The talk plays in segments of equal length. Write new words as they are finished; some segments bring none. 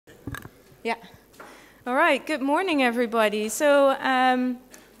Yeah. All right. Good morning, everybody. So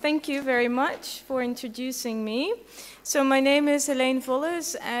thank you very much for introducing me. So my name is Heleen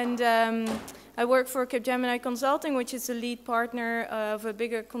Vollers, and I work for Capgemini Consulting, which is the lead partner of a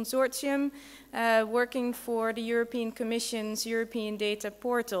bigger consortium working for the European Commission's European Data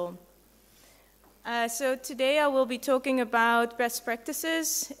Portal. So today I will be talking about best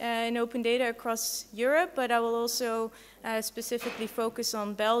practices in open data across Europe, but I will also specifically focus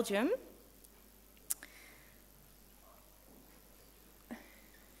on Belgium.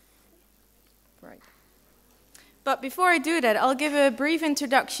 Right. But before I do that, I'll give a brief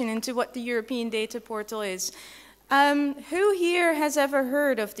introduction into what the European Data Portal is. Who here has ever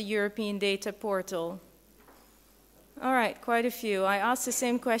heard of the European Data Portal? All right, quite a few. I asked the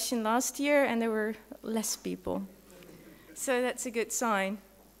same question last year and there were less people. So that's a good sign.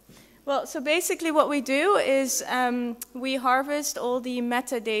 Well, so basically what we do is we harvest all the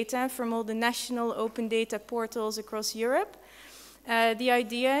metadata from all the national open data portals across Europe. The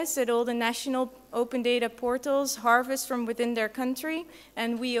idea is that all the national open data portals harvest from within their country,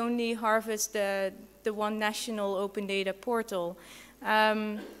 and we only harvest the one national open data portal.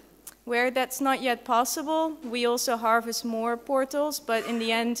 Where that's not yet possible, we also harvest more portals, but in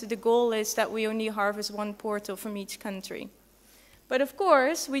the end, the goal is that we only harvest one portal from each country. But of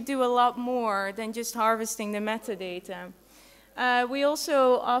course, we do a lot more than just harvesting the metadata. We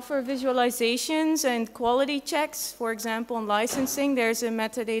also offer visualizations and quality checks. For example, in licensing, there's a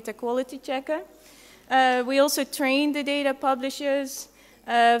metadata quality checker. We also train the data publishers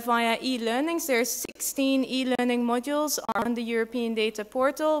via e-learnings. There's 16 e-learning modules on the European Data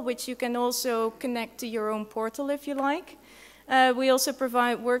Portal, which you can also connect to your own portal if you like. We also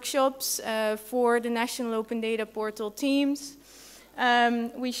provide workshops for the National Open Data Portal teams.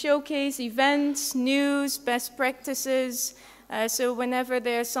 We showcase events, news, best practices. So whenever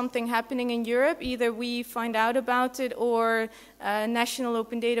there's something happening in Europe, either we find out about it or National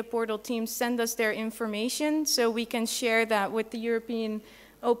Open Data Portal teams send us their information so we can share that with the European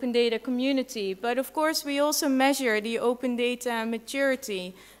open data community. But of course, we also measure the open data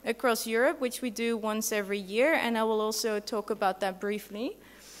maturity across Europe, which we do once every year, and I will also talk about that briefly.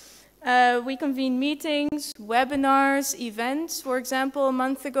 We convene meetings, webinars, events. For example, a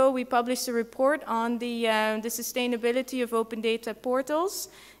month ago, we published a report on the sustainability of open data portals.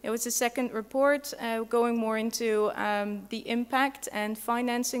 It was the second report going more into the impact and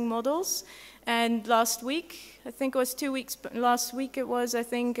financing models. And last week, I think it was 2 weeks, last week it was, I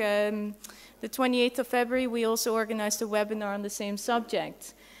think, the 28th of February, we also organized a webinar on the same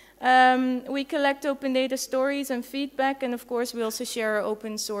subject. We collect open data stories and feedback, and of course we also share our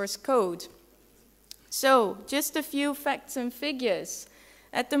open source code. So, just a few facts and figures.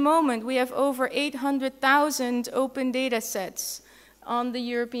 At the moment, we have over 800,000 open data sets on the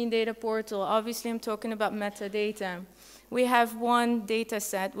European Data Portal. Obviously, I'm talking about metadata. We have one data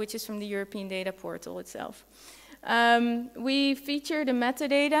set, which is from the European Data Portal itself. We feature the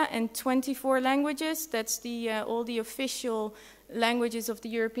metadata in 24 languages. That's all the official languages of the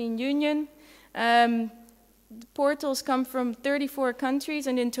European Union. The portals come from 34 countries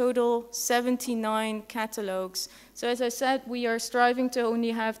and in total 79 catalogs. So as I said, we are striving to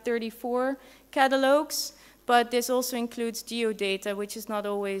only have 34 catalogs, but this also includes geodata, which is not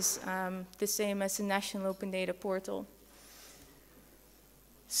always the same as the National Open Data Portal.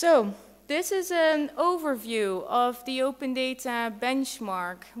 So, this is an overview of the open data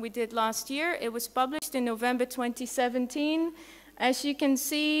benchmark we did last year. It was published in November 2017. As you can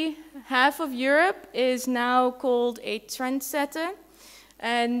see, half of Europe is now called a trendsetter,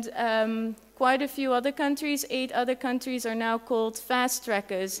 and quite a few other countries, 8 other countries, are now called fast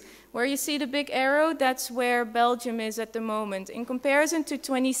trackers. Where you see the big arrow, that's where Belgium is at the moment. In comparison to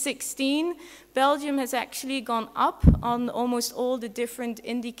 2016, Belgium has actually gone up on almost all the different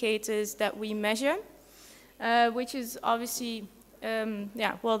indicators that we measure, which is obviously,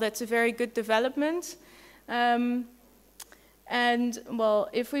 yeah, well, that's a very good development. And, well,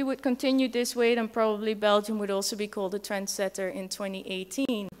 if we would continue this way, then probably Belgium would also be called a trendsetter in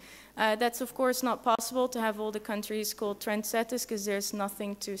 2018. That's, of course, not possible to have all the countries called trendsetters because there's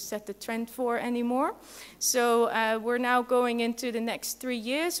nothing to set the trend for anymore. So we're now going into the next 3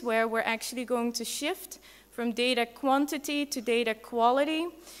 years where we're actually going to shift from data quantity to data quality.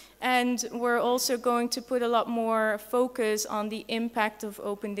 And we're also going to put a lot more focus on the impact of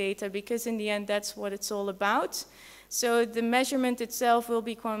open data because in the end, that's what it's all about. So the measurement itself will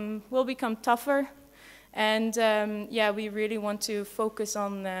become tougher, and yeah, we really want to focus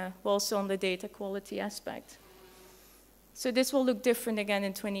on also on the data quality aspect. So this will look different again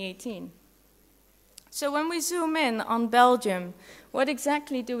in 2018. So when we zoom in on Belgium, what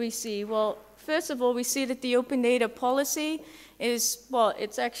exactly do we see? Well, first of all, we see that the open data policy is, well,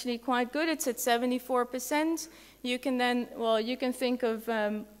 it's actually quite good. It's at 74%. You can then, well, you can think of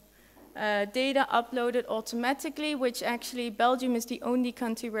data uploaded automatically, which actually Belgium is the only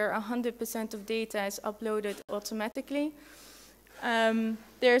country where 100% of data is uploaded automatically.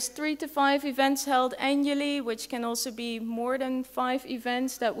 There's 3 to 5 events held annually, which can also be more than 5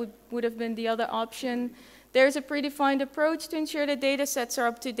 events. That would have been the other option. There's a predefined approach to ensure that data sets are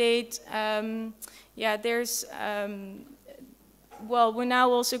up to date. Well, we're now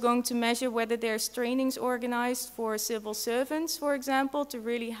also going to measure whether there's trainings organized for civil servants, for example, to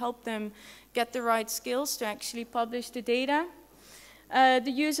really help them get the right skills to actually publish the data.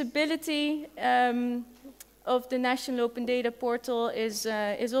 The usability of the National Open Data Portal is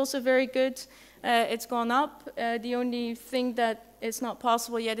also very good. It's gone up. The only thing that is not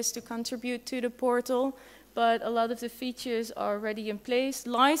possible yet is to contribute to the portal, but a lot of the features are already in place.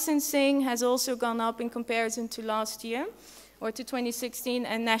 Licensing has also gone up in comparison to last year, or to 2016,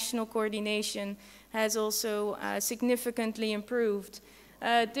 and national coordination has also significantly improved.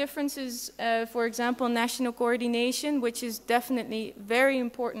 Differences, for example, national coordination, which is definitely very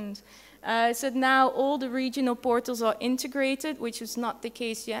important. So now all the regional portals are integrated, which was not the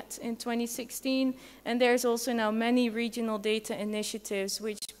case yet in 2016. And there's also now many regional data initiatives,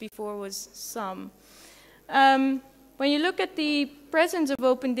 which before was some. When you look at the presence of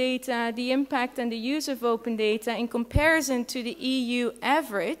open data, the impact and the use of open data in comparison to the EU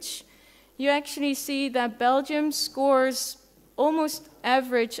average, you actually see that Belgium scores almost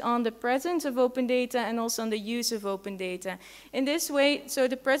average on the presence of open data and also on the use of open data. In this way, so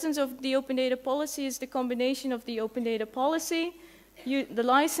the presence of the open data policy is the combination of the open data policy, the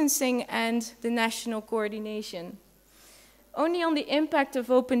licensing, and the national coordination. Only on the impact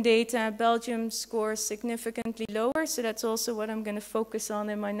of open data, Belgium scores significantly lower, so that's also what I'm going to focus on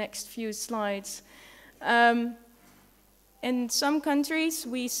in my next few slides. In some countries,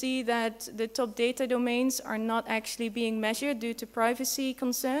 we see that the top data domains are not actually being measured due to privacy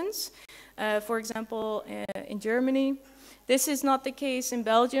concerns. For example, in Germany. This is not the case in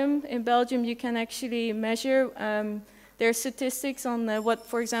Belgium. In Belgium, you can actually measure their statistics on what,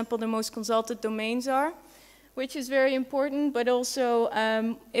 for example, the most consulted domains are, which is very important, but also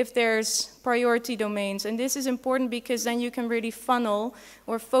if there's priority domains. And this is important because then you can really funnel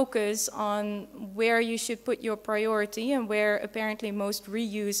or focus on where you should put your priority and where apparently most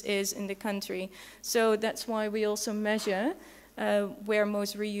reuse is in the country. So that's why we also measure where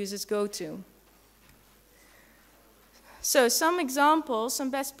most reuses go to. So some examples, some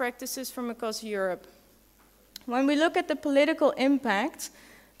best practices from across Europe. When we look at the political impact,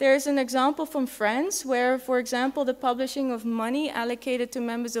 there's an example from France where, for example, the publishing of money allocated to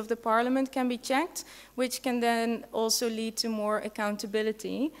members of the parliament can be checked, which can then also lead to more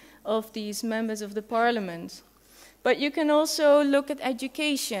accountability of these members of the parliament. But you can also look at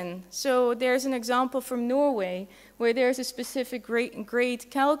education. So there's an example from Norway where there's a specific grade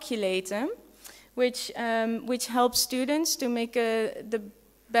calculator which helps students to make the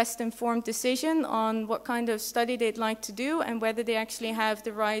best informed decision on what kind of study they'd like to do and whether they actually have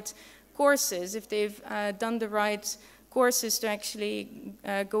the right courses, if they've done the right courses to actually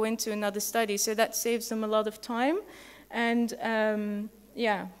go into another study. So that saves them a lot of time, and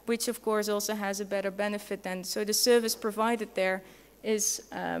yeah, which of course also has a better benefit then. So the service provided there is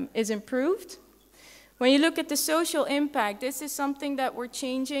improved. When you look at the social impact, this is something that we're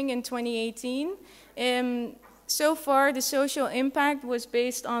changing in 2018. So far, the social impact was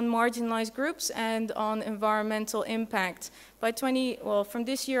based on marginalized groups and on environmental impact. From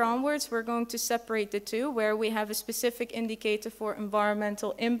this year onwards, we're going to separate the two, where we have a specific indicator for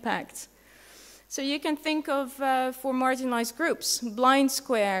environmental impact. So you can think of, for marginalized groups, Blind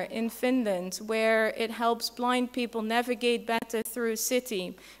Square in Finland, where it helps blind people navigate better through a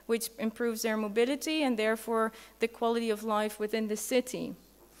city, which improves their mobility and therefore the quality of life within the city.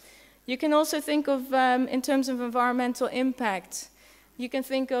 You can also think of, in terms of environmental impact, you can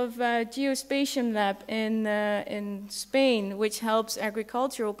think of Geospatium Lab in Spain, which helps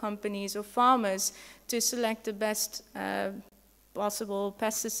agricultural companies or farmers to select the best possible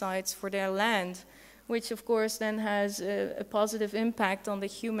pesticides for their land, which of course then has a positive impact on the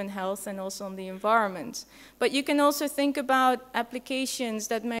human health and also on the environment. But you can also think about applications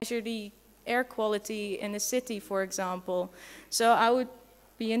that measure the air quality in a city, for example. So I would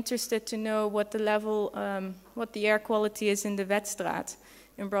be interested to know what the level, what the air quality is in the Wetstraat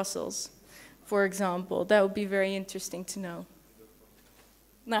in Brussels, for example. That would be very interesting to know.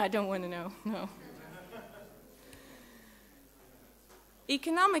 No, I don't want to know, no.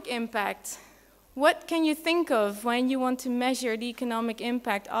 Economic impact. what can you think of when you want to measure the economic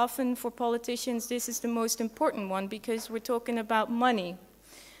impact? Often for politicians, this is the most important one because we're talking about money.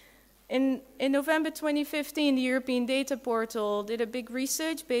 In November 2015, the European Data Portal did a big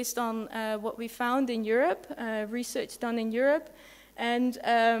research based on what we found in Europe, research done in Europe. And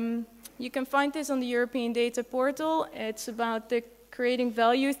you can find this on the European Data Portal. It's about creating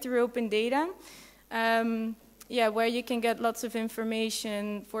value through open data. Where you can get lots of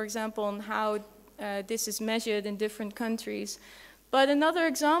information, for example, on how this is measured in different countries. But another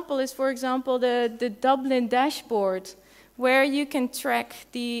example is, for example, the Dublin dashboard, where you can track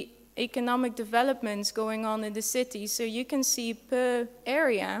the economic developments going on in the city. So you can see per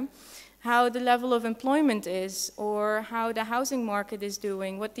area how the level of employment is, or how the housing market is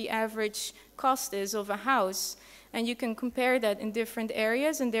doing, what the average cost is of a house. And you can compare that in different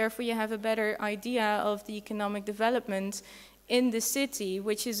areas, and therefore you have a better idea of the economic development in the city,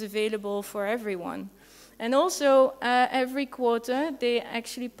 which is available for everyone. And also, every quarter, they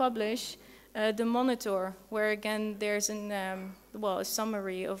actually publish the monitor, where again, there's a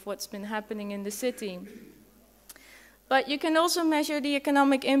summary of what's been happening in the city. But you can also measure the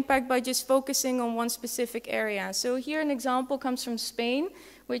economic impact by just focusing on one specific area. So here an example comes from Spain,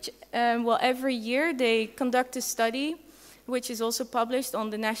 which, every year they conduct a study, which is also published on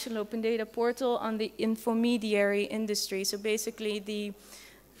the National Open Data Portal on the intermediary industry. So basically the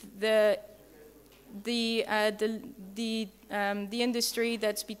industry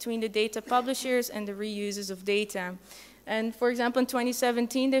that's between the data publishers and the reusers of data. And for example, in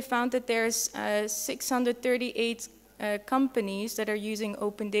 2017, they found that there's 638 companies that are using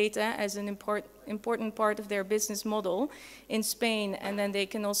open data as an important part of their business model in Spain. And then they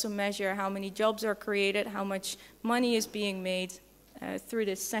can also measure how many jobs are created, how much money is being made through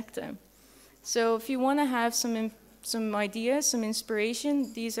this sector. So if you want to have some ideas, some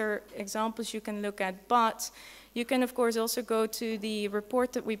inspiration, these are examples you can look at. But you can, of course, also go to the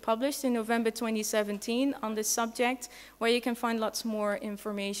report that we published in November 2017 on this subject, where you can find lots more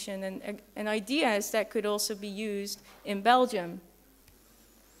information and ideas that could also be used in Belgium.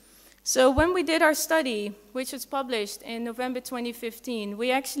 So when we did our study, which was published in November 2015,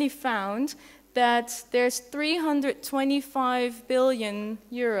 we actually found that there's 325 billion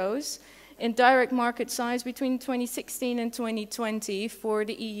euros in direct market size between 2016 and 2020 for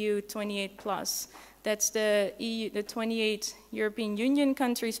the EU 28+. That's the 28 European Union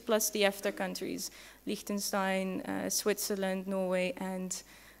countries plus the EFTA countries, Liechtenstein, Switzerland, Norway, and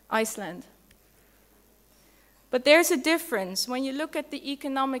Iceland. But there's a difference. When you look at the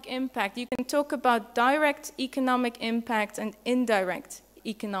economic impact, you can talk about direct economic impact and indirect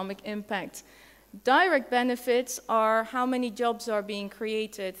economic impact. Direct benefits are how many jobs are being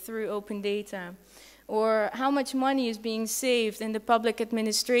created through open data, or how much money is being saved in the public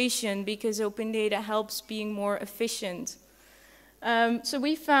administration because open data helps being more efficient. So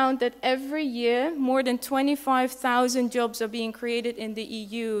we found that every year more than 25,000 jobs are being created in the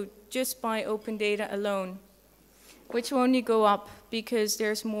EU just by open data alone, which will only go up because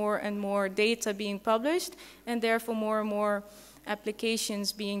there's more and more data being published and therefore more and more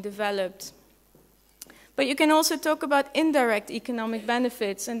applications being developed. But you can also talk about indirect economic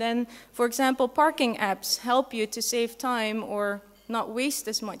benefits. And then, for example, parking apps help you to save time or not waste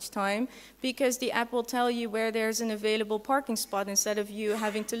as much time because the app will tell you where there's an available parking spot instead of you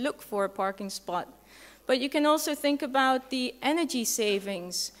having to look for a parking spot. But you can also think about the energy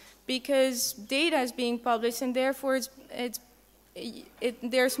savings because data is being published and therefore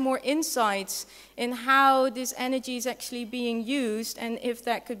there's more insights in how this energy is actually being used and if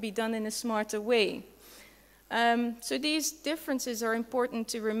that could be done in a smarter way. So these differences are important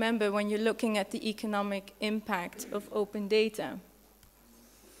to remember when you're looking at the economic impact of open data.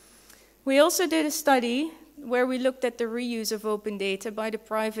 We also did a study where we looked at the reuse of open data by the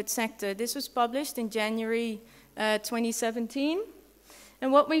private sector. This was published in January 2017.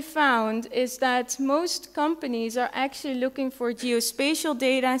 And what we found is that most companies are actually looking for geospatial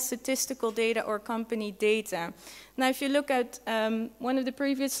data, statistical data, or company data. Now, if you look at one of the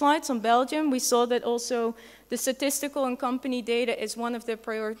previous slides on Belgium, we saw that also the statistical and company data is one of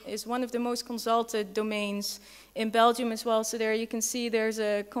the most consulted domains in Belgium as well. So there you can see there's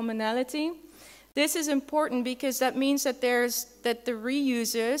a commonality. This is important because that means that the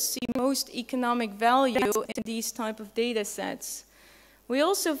reusers see most economic value in these type of data sets. We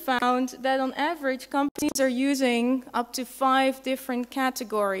also found that on average, companies are using up to 5 different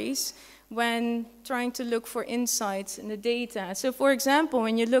categories when trying to look for insights in the data. So for example,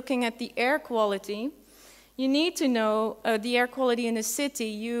 when you're looking at the air quality, you need to know the air quality in a city.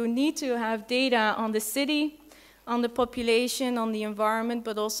 You need to have data on the city, on the population, on the environment,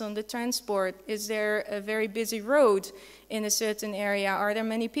 but also on the transport. Is there a very busy road in a certain area? Are there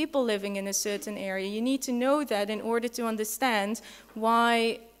many people living in a certain area? You need to know that in order to understand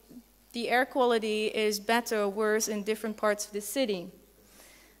why the air quality is better or worse in different parts of the city.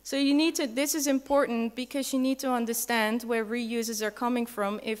 So you need to, this is important because you need to understand where reuses are coming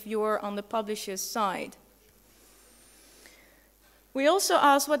from if you're on the publisher's side. We also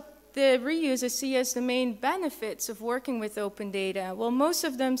asked what the reusers see as the main benefits of working with open data. Well, most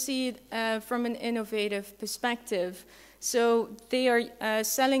of them see it from an innovative perspective. So they are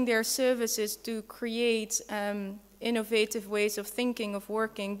selling their services to create innovative ways of thinking, of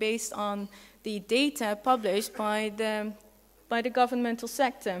working, based on the data published by the governmental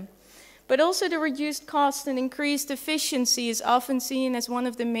sector. But also the reduced cost and increased efficiency is often seen as one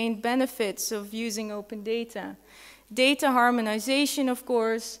of the main benefits of using open data. Data harmonization, of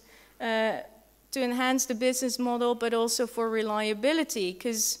course, to enhance the business model, but also for reliability,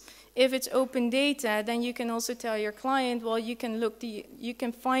 because if it's open data, then you can also tell your client, well, you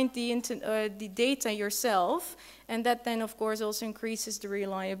can find the data yourself, and that then, of course, also increases the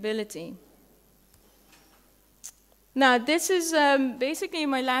reliability. Now, this is basically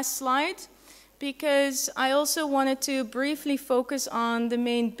my last slide, because I also wanted to briefly focus on the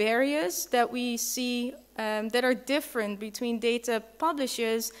main barriers that we see that are different between data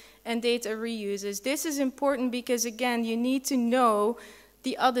publishers and data reusers. This is important because, again, you need to know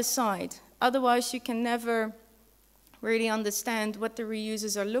the other side. Otherwise, you can never really understand what the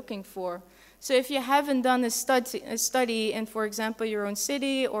reusers are looking for. So if you haven't done a study in, for example, your own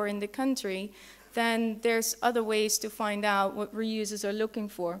city or in the country, then there's other ways to find out what reusers are looking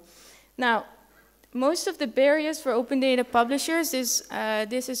for. Now, most of the barriers for open data publishers is,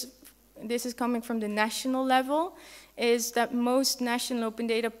 this is coming from the national level, is that most national open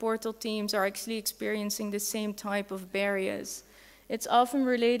data portal teams are actually experiencing the same type of barriers. It's often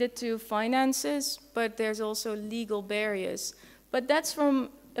related to finances, but there's also legal barriers. But that's from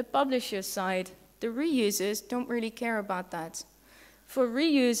a publisher's side. The reusers don't really care about that. For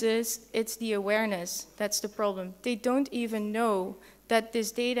reusers, it's the awareness that's the problem. They don't even know that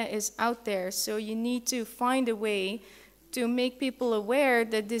this data is out there, so you need to find a way to make people aware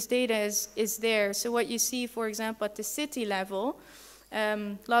that this data is there. So what you see, for example, at the city level,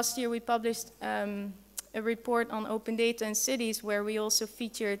 last year we published a report on open data in cities where we also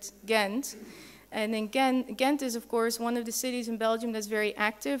featured Ghent. And then Ghent is, of course, one of the cities in Belgium that's very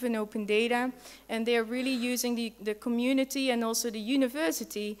active in open data, and they are really using the community and also the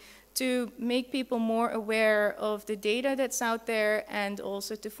university to make people more aware of the data that's out there, and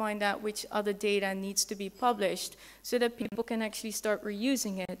also to find out which other data needs to be published so that people can actually start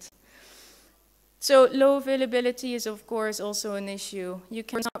reusing it. So low availability is, of course, also an issue. You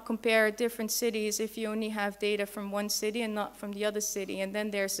cannot compare different cities if you only have data from one city and not from the other city. And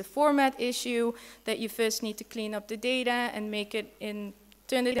then there's the format issue, that you first need to clean up the data and make it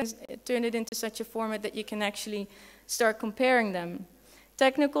turn it into such a format that you can actually start comparing them.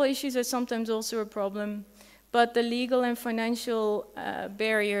 Technical issues are sometimes also a problem, but the legal and financial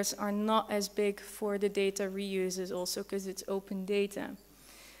barriers are not as big for the data reusers also, because it's open data.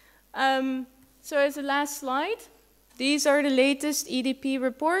 So as the last slide, these are the latest EDP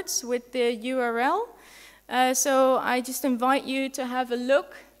reports with the URL. So I just invite you to have a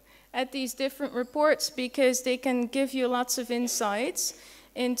look at these different reports, because they can give you lots of insights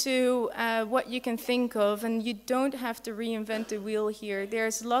into what you can think of, and you don't have to reinvent the wheel here.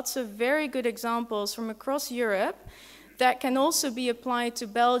 There's lots of very good examples from across Europe that can also be applied to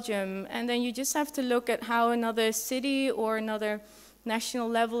Belgium, and then you just have to look at how another city or another national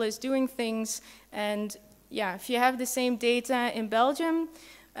level is doing things. And yeah, if you have the same data in Belgium,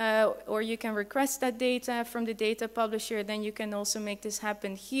 or you can request that data from the data publisher, then you can also make this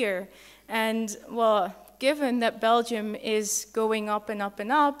happen here. And well, given that Belgium is going up and up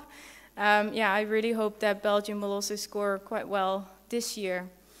and up, yeah, I really hope that Belgium will also score quite well this year.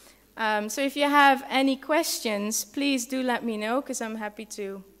 So if you have any questions, please do let me know, because I'm happy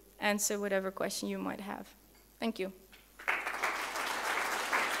to answer whatever question you might have. Thank you.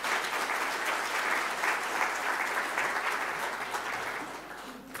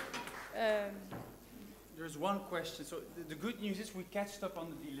 There's one question. So the good news is we catched up on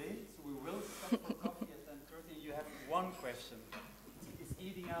the delay, so we will stop for coffee at 10:30. You have one question. It's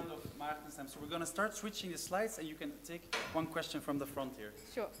eating out of Maarten's time. So we're going to start switching the slides, and you can take one question from the front here.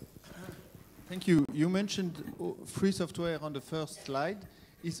 Sure. Thank you. You mentioned free software on the first slide.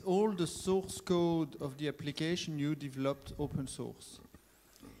 Is all the source code of the application you developed open source?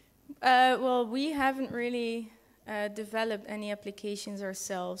 Well, we haven't really developed any applications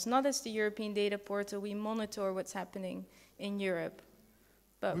ourselves. Not as the European Data Portal, we monitor what's happening in Europe.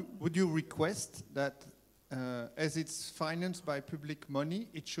 But would you request that, as it's financed by public money,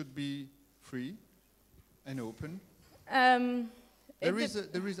 it should be free and open? I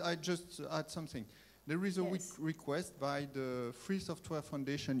just add something. There is a request by the Free Software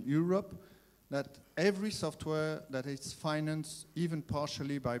Foundation Europe that every software that is financed, even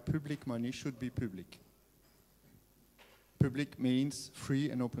partially by public money, should be public. Public means free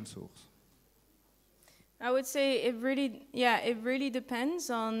and open source. I would say it really depends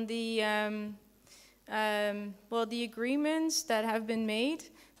on the the agreements that have been made.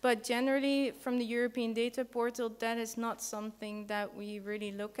 But generally, from the European Data Portal, that is not something that we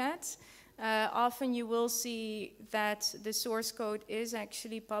really look at. Often you will see that the source code is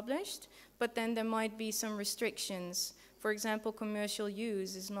actually published, but then there might be some restrictions. For example, commercial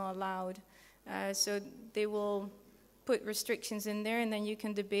use is not allowed. So they will put restrictions in there, and then you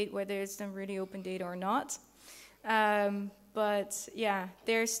can debate whether it's then really open data or not. But yeah,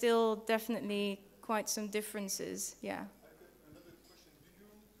 there's still definitely quite some differences, yeah. Another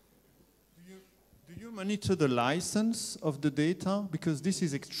question, do you monitor the license of the data? Because this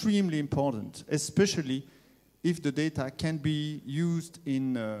is extremely important, especially if the data can be used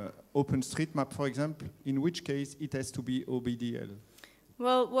in OpenStreetMap, for example, in which case it has to be OBDL.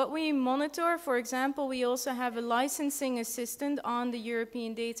 Well, what we monitor, for example, we also have a licensing assistant on the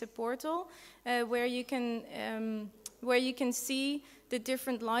European Data Portal where you can see the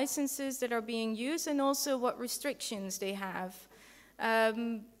different licenses that are being used and also what restrictions they have.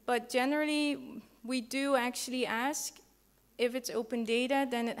 But generally, we do actually ask if it's open data,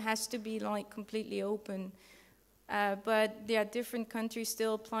 then it has to be like completely open. But yeah, different countries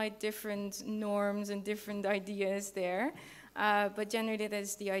still apply different norms and different ideas there. But generally that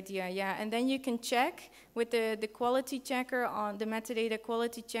is the idea, yeah. And then you can check with the quality checker on the metadata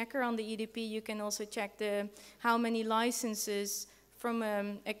quality checker on the EDP. You can also check how many licenses from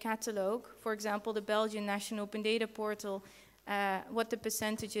a catalog, for example, the Belgian National Open Data Portal, what the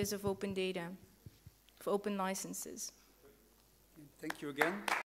percentage is of open data, of open licenses. Thank you again.